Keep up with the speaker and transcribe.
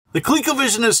The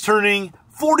ColecoVision is turning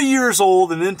 40 years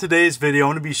old, and in today's video, I'm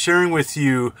going to be sharing with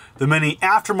you the many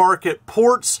aftermarket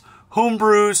ports,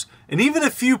 homebrews, and even a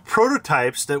few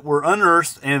prototypes that were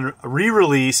unearthed and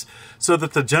re-released so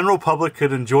that the general public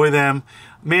could enjoy them.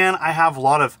 Man, I have a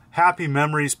lot of happy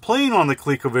memories playing on the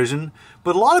ColecoVision,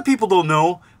 but a lot of people don't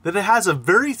know that it has a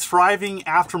very thriving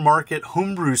aftermarket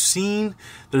homebrew scene.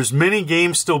 There's many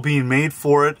games still being made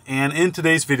for it, and in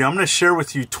today's video, I'm going to share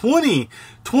with you 20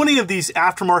 of these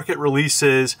aftermarket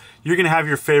releases. You're going to have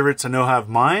your favorites, I know I have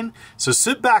mine. So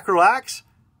sit back, relax,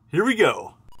 here we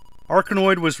go.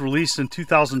 Arkanoid was released in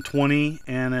 2020,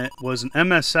 and it was an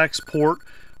MSX port,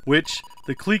 which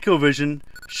the ColecoVision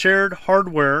shared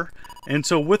hardware. And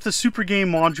so with the Super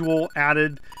Game module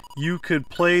added, you could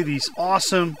play these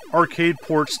awesome arcade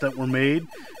ports that were made.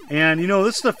 And you know,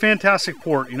 this is a fantastic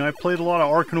port. You know, I played a lot of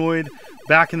Arkanoid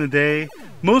back in the day,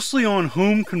 mostly on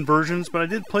home conversions, but I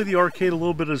did play the arcade a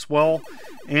little bit as well.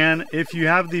 And if you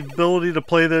have the ability to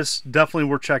play this, definitely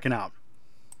worth checking out.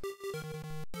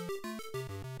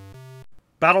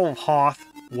 Battle of Hoth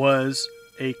was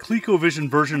a ColecoVision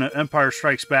version of Empire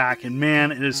Strikes Back, and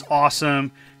man, it is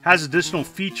awesome. Has additional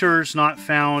features not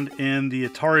found in the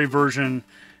Atari version,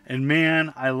 and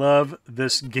man, I love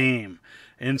this game.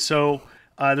 And so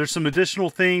there's some additional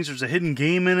things. There's a hidden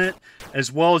game in it,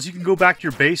 as well as you can go back to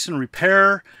your base and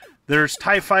repair. There's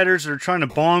TIE fighters that are trying to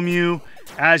bomb you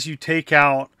as you take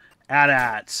out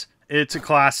AT-ATs. It's a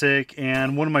classic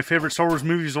and one of my favorite Star Wars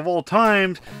movies of all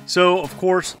time, so of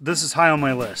course this is high on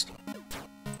my list.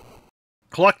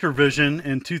 ColecoVision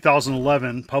in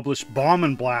 2011 published Bomb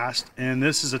and Blast, and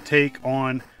this is a take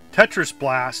on Tetris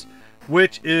Blast,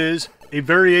 which is a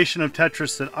variation of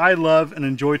Tetris that I love and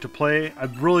enjoy to play.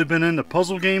 I've really been into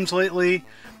puzzle games lately,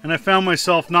 and I found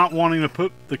myself not wanting to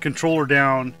put the controller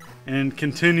down and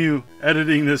continue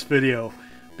editing this video,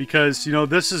 because you know,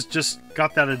 this has just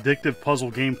got that addictive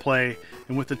puzzle gameplay,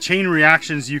 and with the chain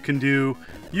reactions you can do,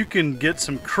 you can get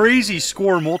some crazy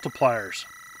score multipliers.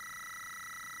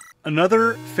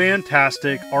 Another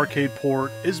fantastic arcade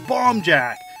port is Bomb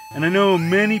Jack, and I know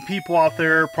many people out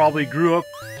there probably grew up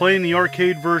playing the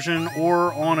arcade version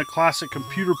or on a classic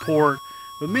computer port,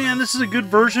 but man, this is a good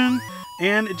version,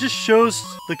 and it just shows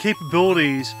the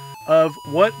capabilities of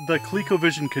what the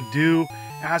ColecoVision could do,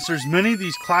 as there's many of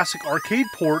these classic arcade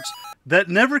ports that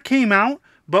never came out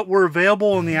but were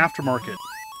available in the aftermarket.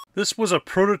 This was a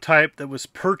prototype that was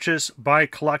purchased by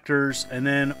collectors and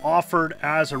then offered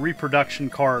as a reproduction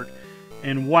cart,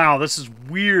 and wow, this is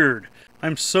weird.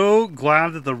 I'm so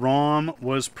glad that the ROM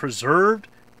was preserved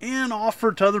and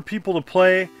offered to other people to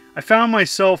play. I found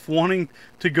myself wanting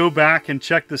to go back and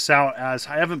check this out, as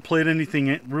I haven't played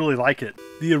anything really like it.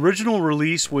 The original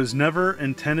release was never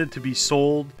intended to be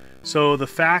sold, so the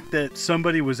fact that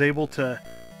somebody was able to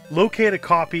locate a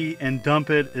copy and dump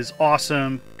it is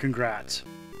awesome. Congrats.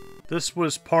 This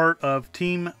was part of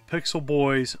Team Pixel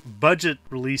Boy's budget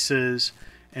releases,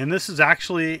 and this is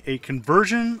actually a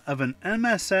conversion of an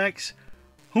MSX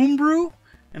homebrew,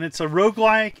 and it's a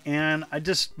roguelike, and I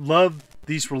just love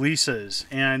these releases.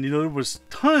 And you know, there was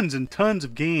tons and tons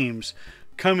of games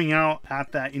coming out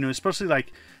at that, you know, especially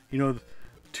like, you know,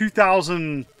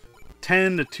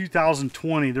 2010 to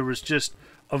 2020, there was just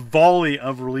a volley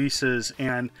of releases,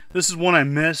 and this is one I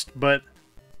missed, but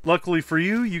luckily for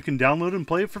you, you can download and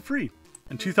play it for free.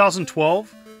 In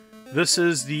 2012, this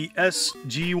is the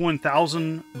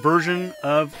SG-1000 version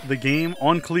of the game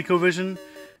on ColecoVision.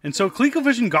 And so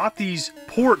ColecoVision got these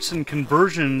ports and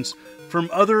conversions from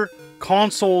other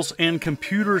consoles and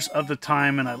computers of the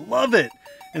time, and I love it.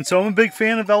 And so I'm a big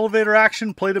fan of elevator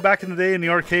action, played it back in the day in the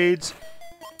arcades,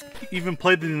 even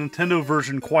played the Nintendo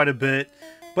version quite a bit.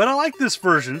 But I like this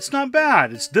version. It's not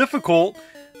bad. It's difficult,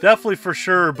 definitely for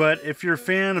sure, but if you're a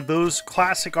fan of those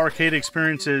classic arcade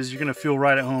experiences, you're going to feel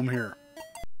right at home here.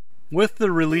 With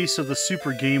the release of the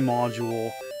Super Game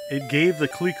module, it gave the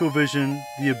ColecoVision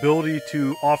the ability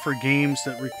to offer games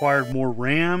that required more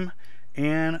RAM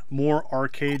and more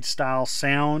arcade style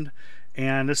sound,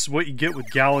 and this is what you get with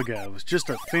Galaga. It was just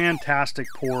a fantastic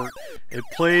port. It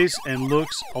plays and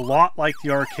looks a lot like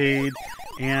the arcade,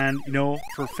 and you know,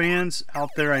 for fans out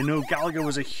there, I know Galaga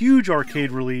was a huge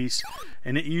arcade release,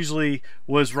 and it usually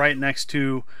was right next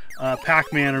to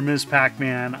Pac-Man or Ms.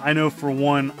 Pac-Man. I know for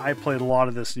one, I played a lot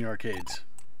of this in the arcades.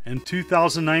 In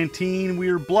 2019, we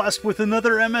are blessed with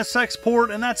another MSX port,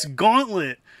 and that's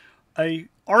Gauntlet, a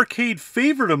arcade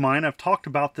favorite of mine. I've talked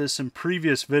about this in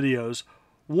previous videos.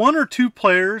 1 or 2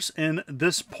 players in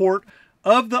this port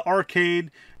of the arcade,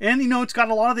 and you know, it's got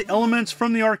a lot of the elements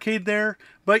from the arcade there,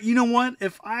 but you know what,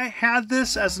 if I had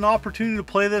this as an opportunity to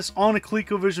play this on a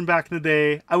ColecoVision back in the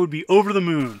day, I would be over the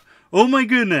moon. Oh my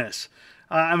goodness.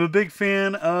 I'm a big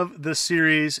fan of this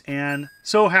series and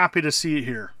so happy to see it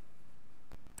here.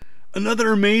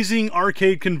 Another amazing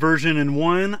arcade conversion, and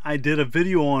one I did a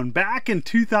video on back in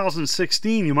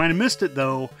 2016. You might have missed it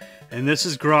though, and this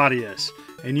is Gradius.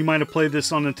 And you might have played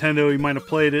this on Nintendo, you might have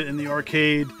played it in the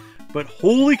arcade, but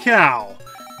holy cow,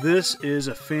 this is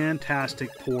a fantastic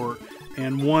port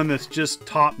and one that's just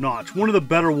top notch. One of the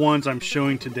better ones I'm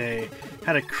showing today.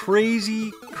 Had a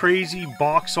crazy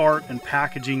box art and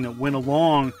packaging that went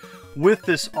along with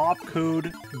this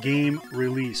opcode game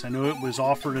release. I know it was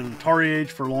offered in Atari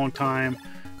Age for a long time,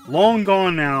 long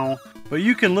gone now, but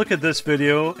you can look at this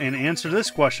video and answer this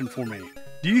question for me.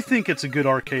 Do you think it's a good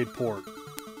arcade port?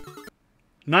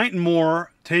 Night and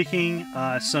More, taking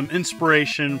some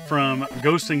inspiration from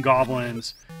Ghosts and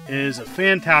Goblins, is a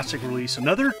fantastic release.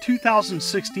 Another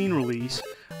 2016 release.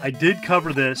 I did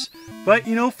cover this, but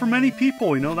you know, for many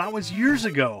people, you know, that was years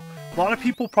ago. A lot of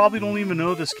people probably don't even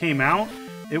know this came out.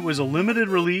 It was a limited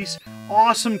release,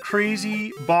 awesome,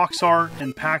 crazy box art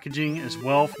and packaging as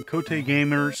well from Kote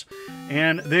Gamers.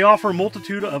 And they offer a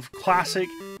multitude of classic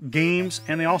games,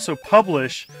 and they also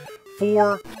publish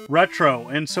for retro.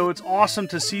 And so it's awesome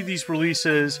to see these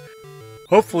releases.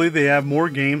 Hopefully they have more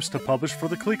games to publish for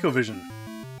the ColecoVision.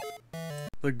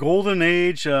 The golden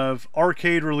age of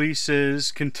arcade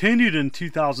releases continued in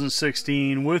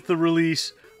 2016 with the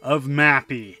release of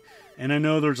Mappy. And I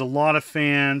know there's a lot of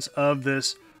fans of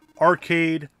this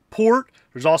arcade port.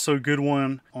 There's also a good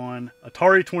one on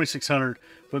Atari 2600.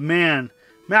 But man,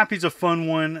 Mappy's a fun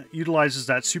one. Utilizes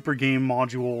that Super Game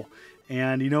module.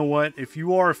 And you know what? If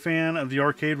you are a fan of the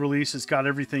arcade release, it's got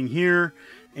everything here.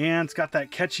 And it's got that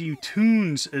catchy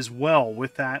tunes as well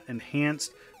with that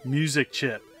enhanced music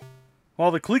chip.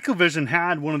 While the ColecoVision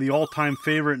had one of the all-time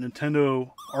favorite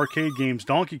Nintendo arcade games,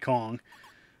 Donkey Kong,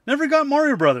 never got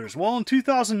Mario Brothers. Well, in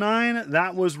 2009,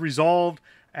 that was resolved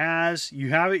as you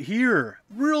have it here.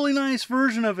 Really nice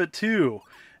version of it too.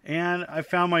 And I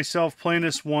found myself playing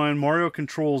this one. Mario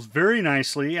controls very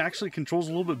nicely. Actually controls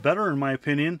a little bit better in my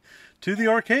opinion to the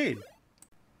arcade.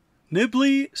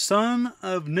 Nibbli Son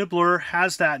of Nibbler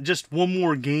has that just one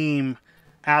more game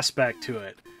aspect to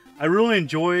it. I really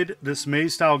enjoyed this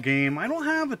maze style game. I don't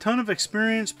have a ton of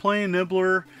experience playing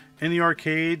Nibbler in the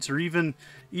arcades or even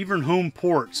home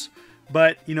ports.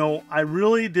 But, you know, I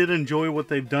really did enjoy what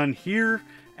they've done here,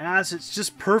 as it's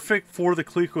just perfect for the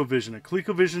ColecoVision. A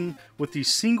ColecoVision with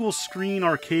these single screen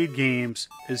arcade games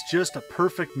is just a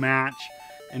perfect match.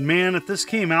 And man, if this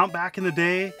came out back in the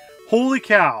day, holy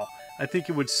cow, I think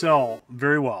it would sell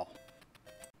very well.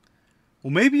 Well,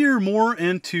 maybe you're more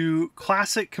into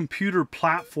classic computer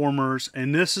platformers,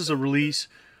 and this is a release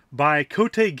by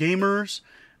Kote Gamers.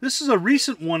 This is a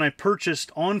recent one I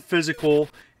purchased on physical,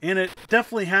 and it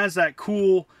definitely has that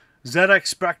cool ZX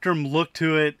Spectrum look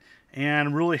to it, and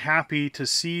I'm really happy to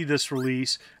see this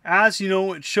release. As you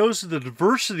know, it shows the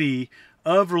diversity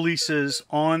of releases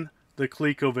on the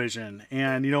ColecoVision.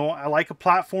 And you know, I like a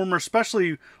platformer,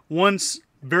 especially one's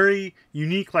very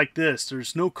unique like this.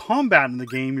 There's no combat in the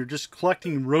game, you're just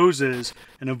collecting roses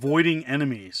and avoiding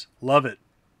enemies. Love it.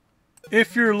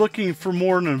 If you're looking for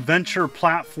more an adventure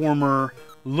platformer,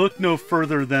 look no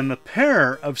further than the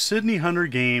pair of Sydney Hunter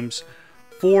games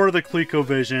for the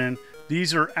ColecoVision.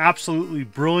 These are absolutely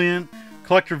brilliant.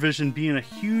 CollectorVision being a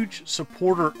huge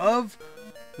supporter of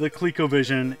the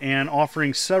ColecoVision and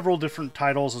offering several different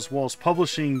titles as well as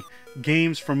publishing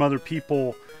games from other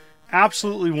people.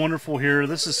 Absolutely wonderful here.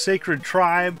 This is Sacred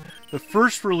Tribe, the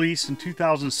first release in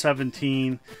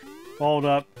 2017, followed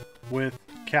up with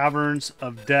Caverns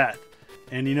of Death.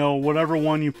 And you know, whatever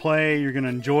one you play, you're going to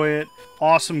enjoy it.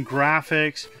 Awesome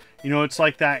graphics. You know, it's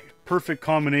like that perfect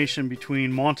combination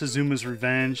between Montezuma's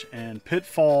Revenge and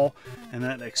Pitfall, and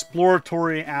that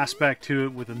exploratory aspect to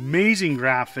it with amazing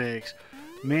graphics.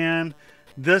 Man,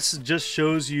 this just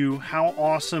shows you how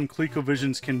awesome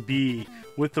ColecoVisions can be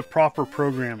with the proper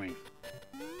programming.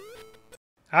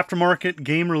 Aftermarket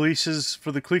game releases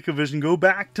for the ColecoVision go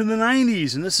back to the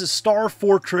 90s, and this is Star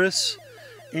Fortress,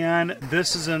 and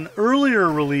this is an earlier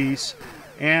release,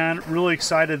 and really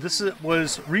excited. This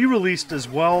was re-released as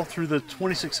well through the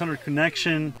 2600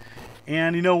 connection,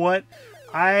 and you know what?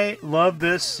 I love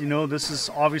this. You know, this is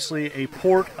obviously a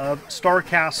port of Star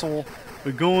Castle,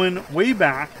 but going way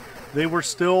back, they were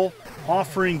still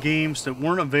offering games that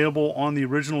weren't available on the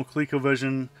original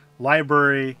ColecoVision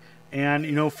library. And,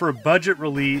 you know, for a budget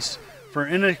release, for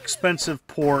an inexpensive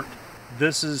port,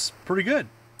 this is pretty good.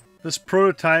 This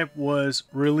prototype was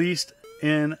released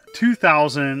in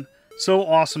 2000. So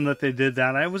awesome that they did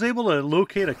that. I was able to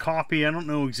locate a copy. I don't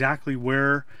know exactly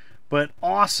where, but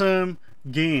awesome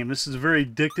game. This is a very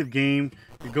addictive game.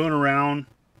 You're going around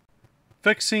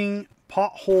fixing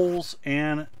potholes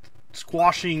and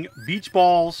squashing beach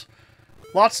balls.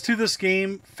 Lots to this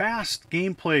game. Fast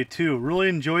gameplay too. Really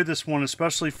enjoyed this one,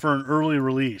 especially for an early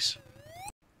release.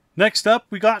 Next up,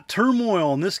 we got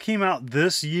Turmoil, and this came out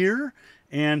this year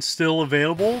and still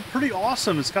available. Pretty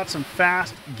awesome. It's got some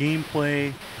fast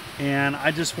gameplay, and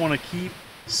I just want to keep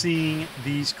seeing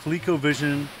these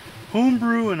ColecoVision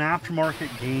Homebrew and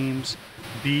Aftermarket games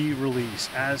be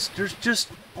released, as there's just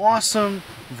awesome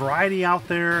variety out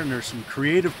there, and there's some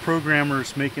creative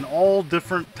programmers making all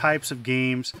different types of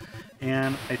games,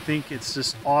 and I think it's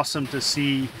just awesome to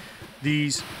see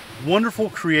these wonderful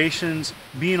creations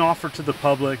being offered to the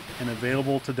public and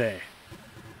available today.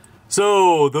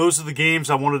 So those are the games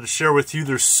I wanted to share with you.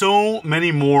 There's so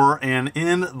many more, and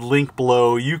in the link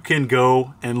below you can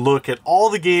go and look at all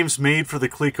the games made for the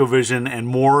ColecoVision and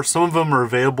more. Some of them are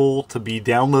available to be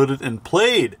downloaded and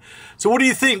played. So what do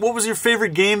you think? What was your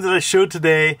favorite game that I showed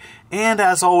today? And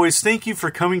as always, thank you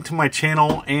for coming to my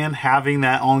channel and having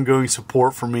that ongoing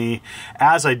support for me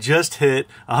as I just hit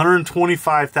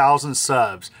 125,000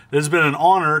 subs. It has been an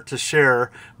honor to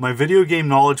share my video game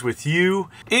knowledge with you.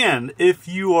 And if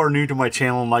you are new to my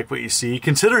channel and like what you see,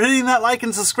 consider hitting that like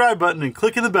and subscribe button and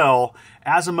clicking the bell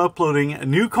as I'm uploading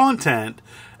new content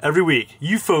every week.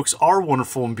 You folks are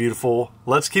wonderful and beautiful.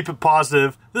 Let's keep it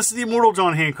positive. This is the Immortal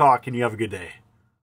John Hancock, and you have a good day.